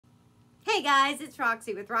Hey guys, it's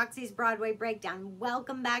Roxie with Roxie's Broadway Breakdown.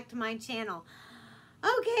 Welcome back to my channel.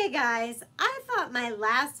 Okay guys, I thought my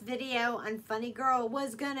last video on Funny Girl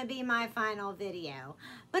was gonna be my final video,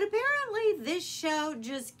 but apparently this show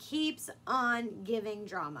just keeps on giving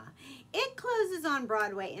drama. It closes on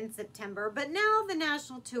Broadway in September, but now the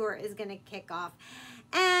national tour is gonna kick off.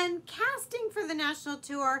 And casting for the national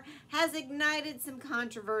tour has ignited some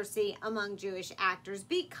controversy among Jewish actors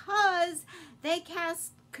because they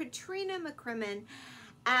cast Katrina McCrimmon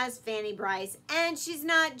as Fanny Brice, and she's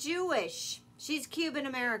not Jewish. She's Cuban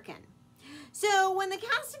American. So when the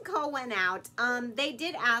casting call went out, they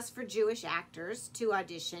did ask for Jewish actors to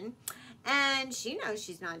audition, and she knows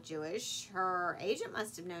she's not Jewish. Her agent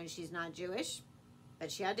must have known she's not Jewish, but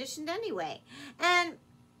she auditioned anyway. And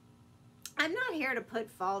I'm not here to put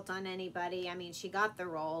fault on anybody. I mean, she got the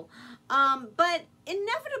role. But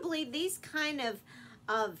inevitably, these kind of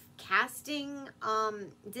casting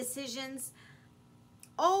decisions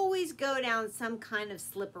always go down some kind of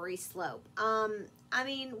slippery slope. I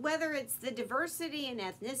mean, whether it's the diversity in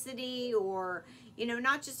ethnicity or, you know,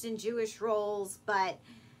 not just in Jewish roles, but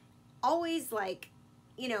always like,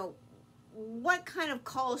 you know, what kind of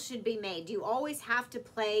call should be made? Do you always have to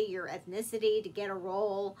play your ethnicity to get a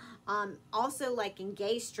role? Also, like in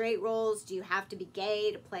gay, straight roles, do you have to be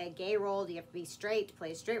gay to play a gay role? Do you have to be straight to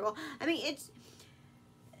play a straight role? I mean,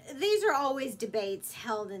 these are always debates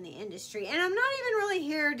held in the industry, and I'm not even really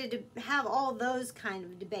here to have all those kind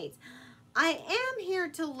of debates. I am here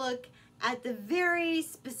to look at the very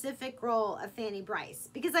specific role of Fanny Brice,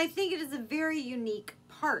 because I think it is a very unique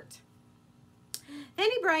part.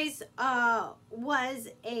 Fanny Brice was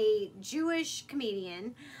a Jewish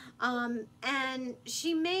comedian, and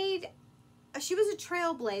she was a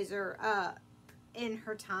trailblazer in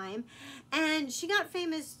her time, and she got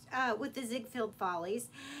famous with the Ziegfeld Follies,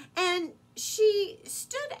 and she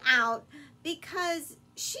stood out because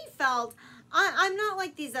she felt, I'm not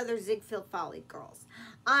like these other Ziegfeld Folly girls.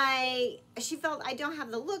 She felt, I don't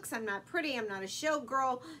have the looks, I'm not pretty, I'm not a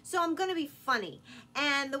showgirl, so I'm gonna be funny.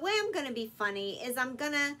 And the way I'm gonna be funny is I'm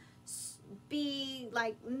gonna be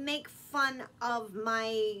like, make fun of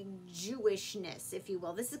my Jewishness, if you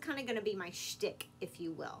will. This is kind of gonna be my shtick, if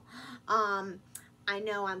you will. I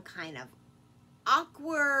know I'm kind of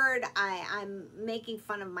awkward. I'm making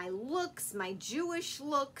fun of my looks, my Jewish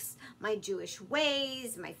looks, my Jewish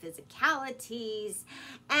ways, my physicalities,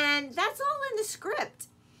 and that's all in the script.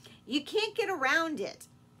 You can't get around it.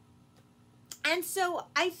 And so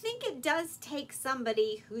I think it does take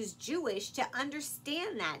somebody who's Jewish to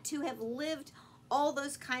understand that, to have lived all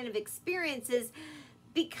those kind of experiences,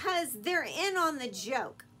 because they're in on the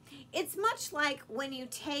joke. It's much like when you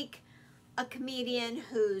take a comedian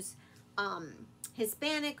who's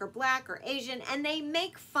Hispanic or Black or Asian, and they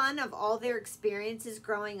make fun of all their experiences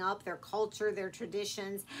growing up, their culture, their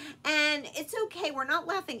traditions, and it's okay. We're not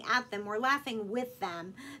laughing at them, we're laughing with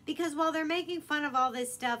them, because while they're making fun of all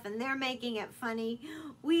this stuff and they're making it funny,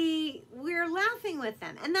 we're laughing with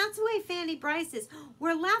them. And that's the way Fanny Brice is.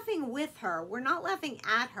 We're laughing with her, we're not laughing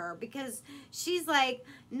at her, because she's like,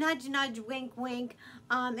 nudge nudge, wink wink,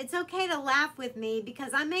 it's okay to laugh with me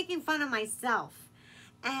because I'm making fun of myself,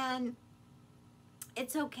 and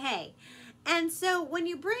it's okay. And so when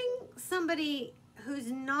you bring somebody who's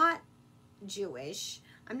not Jewish,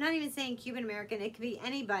 I'm not even saying Cuban American, it could be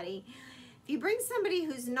anybody. If you bring somebody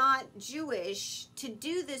who's not Jewish to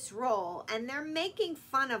do this role and they're making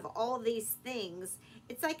fun of all these things,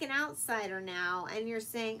 it's like an outsider now, and you're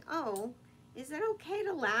saying, oh, is it okay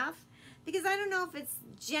to laugh? Because I don't know if it's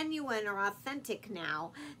genuine or authentic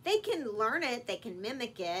now. They can learn it, they can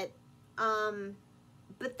mimic it,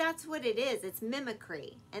 but that's what it is. It's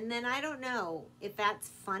mimicry. And then I don't know if that's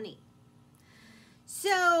funny.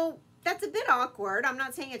 So that's a bit awkward. I'm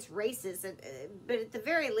not saying it's racist, but at the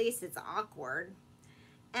very least, it's awkward.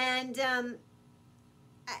 And,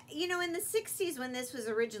 you know, in the 60s when this was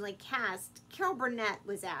originally cast, Carol Burnett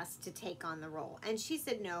was asked to take on the role. And she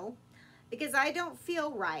said no, because I don't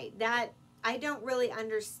feel right. That I don't really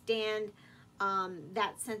understand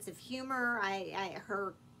that sense of humor.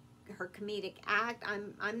 Her comedic act.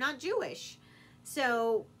 I'm not Jewish,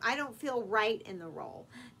 so I don't feel right in the role.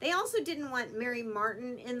 They also didn't want Mary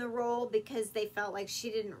Martin in the role because they felt like she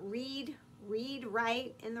didn't read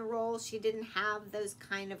right in the role. She didn't have those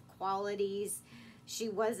kind of qualities. She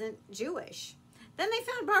wasn't Jewish. Then they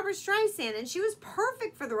found Barbara Streisand, and she was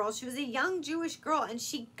perfect for the role. She was a young Jewish girl, and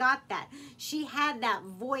she got that. She had that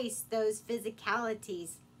voice, those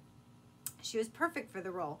physicalities. She was perfect for the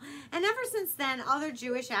role. And ever since then, other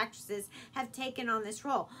Jewish actresses have taken on this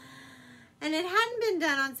role. And it hadn't been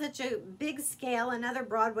done on such a big scale in other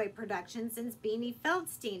Broadway productions since Beanie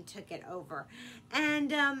Feldstein took it over.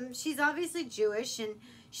 And she's obviously Jewish, and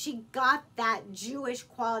she got that Jewish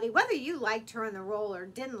quality, whether you liked her in the role or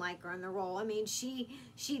didn't like her in the role. I mean, she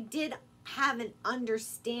did have an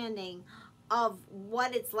understanding of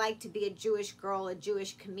what it's like to be a Jewish girl, a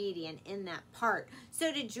Jewish comedian in that part.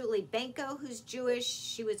 So did Julie Benko, who's Jewish.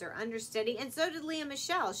 She was her understudy. And so did Leah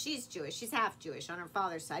Michelle. She's Jewish. She's half Jewish on her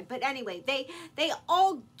father's side. But anyway, they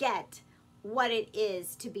all get what it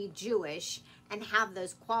is to be Jewish and have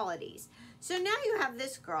those qualities. So now you have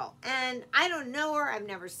this girl. And I don't know her. I've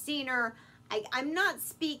never seen her. I'm not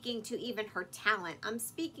speaking to even her talent. I'm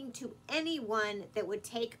speaking to anyone that would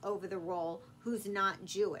take over the role who's not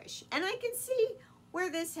Jewish. And I can see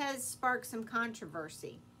where this has sparked some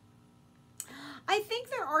controversy. I think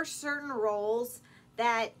there are certain roles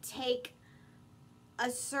that take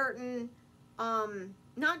a certain,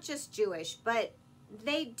 not just Jewish, but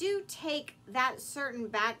they do take that certain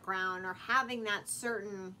background or having that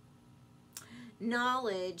certain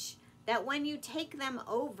knowledge that when you take them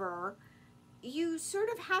over, you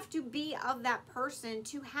sort of have to be of that person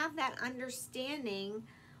to have that understanding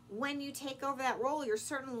when you take over that role, your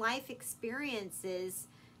certain life experiences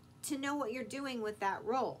to know what you're doing with that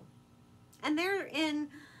role. And therein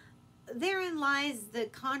lies the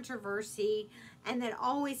controversy, and that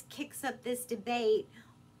always kicks up this debate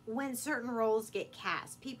when certain roles get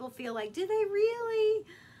cast. People feel like, do they really,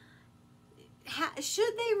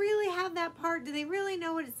 should they really have that part? Do they really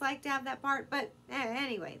know what it's like to have that part? But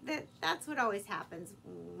anyway, that's what always happens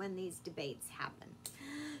when these debates happen.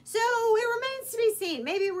 So it remains to be seen.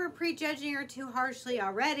 Maybe we're prejudging her too harshly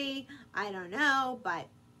already. I don't know, but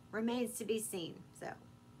remains to be seen. So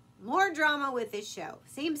more drama with this show.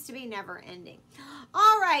 Seems to be never ending.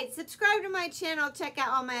 All right, subscribe to my channel. Check out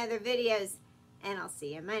all my other videos, and I'll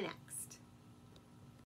see you in my next.